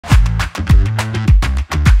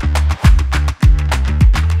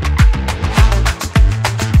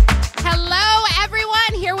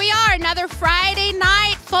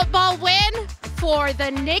for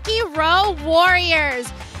the Nicky Rowe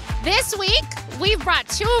Warriors. This week, we've brought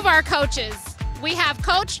two of our coaches. We have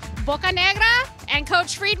Coach Bocanegra and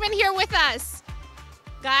Coach Friedman here with us.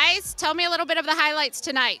 Guys, tell me a little bit of the highlights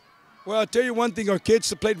tonight. Well, I'll tell you one thing. Our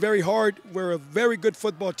kids played very hard. We're a very good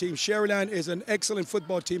football team. Shayland is an excellent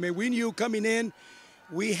football team. And we knew coming in,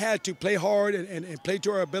 we had to play hard and play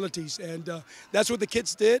to our abilities. And that's what the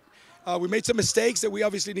kids did. We made some mistakes that we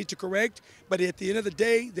obviously need to correct. But at the end of the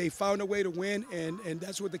day, they found a way to win. And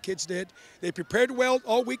that's what the kids did. They prepared well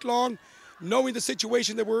all week long, knowing the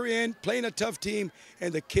situation that we're in, playing a tough team.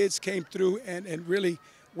 And the kids came through and really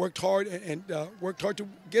worked hard and worked hard to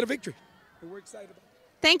get a victory. And we're excited about it.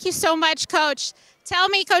 Thank you so much, Coach. Tell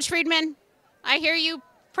me, Coach Friedman, I hear you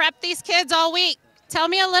prep these kids all week. Tell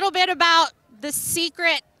me a little bit about the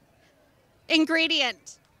secret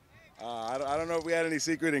ingredient. I don't know if we had any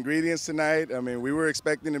secret ingredients tonight. I mean, we were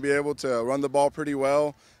expecting to be able to run the ball pretty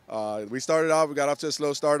well. We started off, we got off to a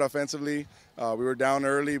slow start offensively. We were down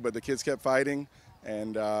early, but the kids kept fighting.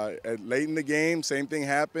 And late in the game, same thing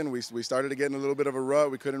happened. We started to get in a little bit of a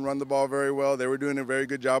rut. We couldn't run the ball very well. They were doing a very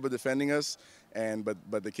good job of defending us.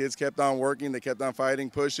 But the kids kept on working. They kept on fighting,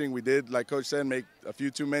 pushing. We did, like Coach said, make a few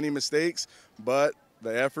too many mistakes, but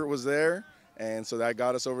the effort was there. And so that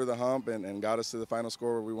got us over the hump and got us to the final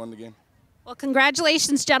score where we won the game. Well,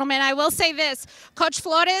 congratulations, gentlemen. I will say this. Coach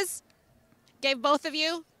Flores gave both of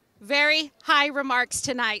you very high remarks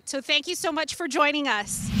tonight. So thank you so much for joining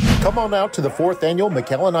us. Come on out to the 4th Annual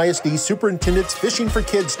McAllen ISD Superintendent's Fishing for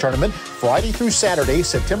Kids Tournament, Friday through Saturday,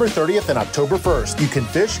 September 30th and October 1st. You can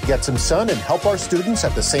fish, get some sun, and help our students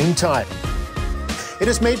at the same time. It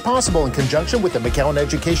is made possible in conjunction with the McAllen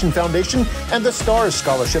Education Foundation and the STARS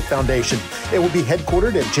Scholarship Foundation. It will be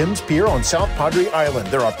headquartered at Jim's Pier on South Padre Island.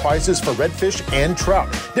 There are prizes for redfish and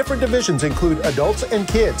trout. Different divisions include adults and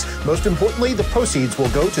kids. Most importantly, the proceeds will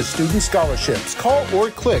go to student scholarships. Call or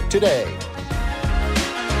click today.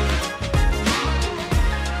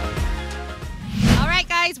 All right,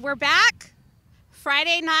 guys, we're back.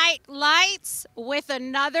 Friday Night Lights with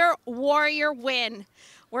another Warrior win.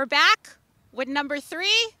 We're back with number 3,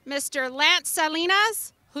 Mr. Lance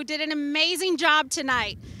Salinas, who did an amazing job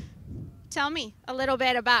tonight. Tell me a little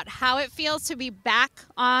bit about how it feels to be back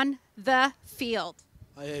on the field.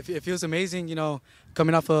 It feels amazing, you know,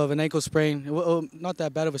 coming off of an ankle sprain. Well, not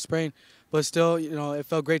that bad of a sprain, but still, you know, it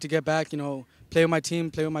felt great to get back, you know, play with my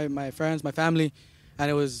team, play with my friends, my family,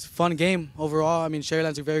 and it was a fun game overall. I mean,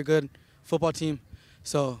 Shayland's a very good football team,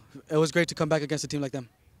 so it was great to come back against a team like them.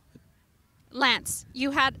 Lance,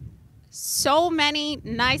 you had so many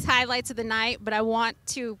nice highlights of the night, but I want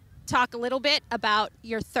to talk a little bit about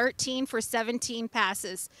your 13 for 17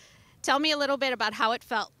 passes. Tell me a little bit about how it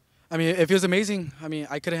felt. I mean, it feels amazing. I mean,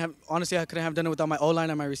 honestly, I couldn't have done it without my O-line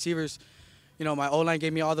and my receivers. You know, my O-line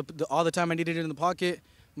gave me all the time I needed in the pocket.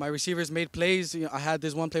 My receivers made plays. You know, I had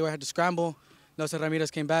this one play where I had to scramble. Nelson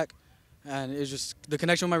Ramirez came back, and it was just the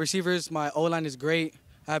connection with my receivers. My O-line is great.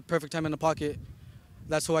 I have perfect time in the pocket.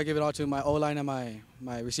 That's who I give it all to, my O-line and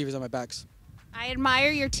my receivers on my backs. I admire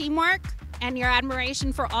your teamwork and your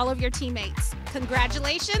admiration for all of your teammates.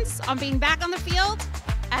 Congratulations on being back on the field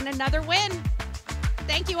and another win.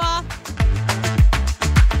 Thank you all.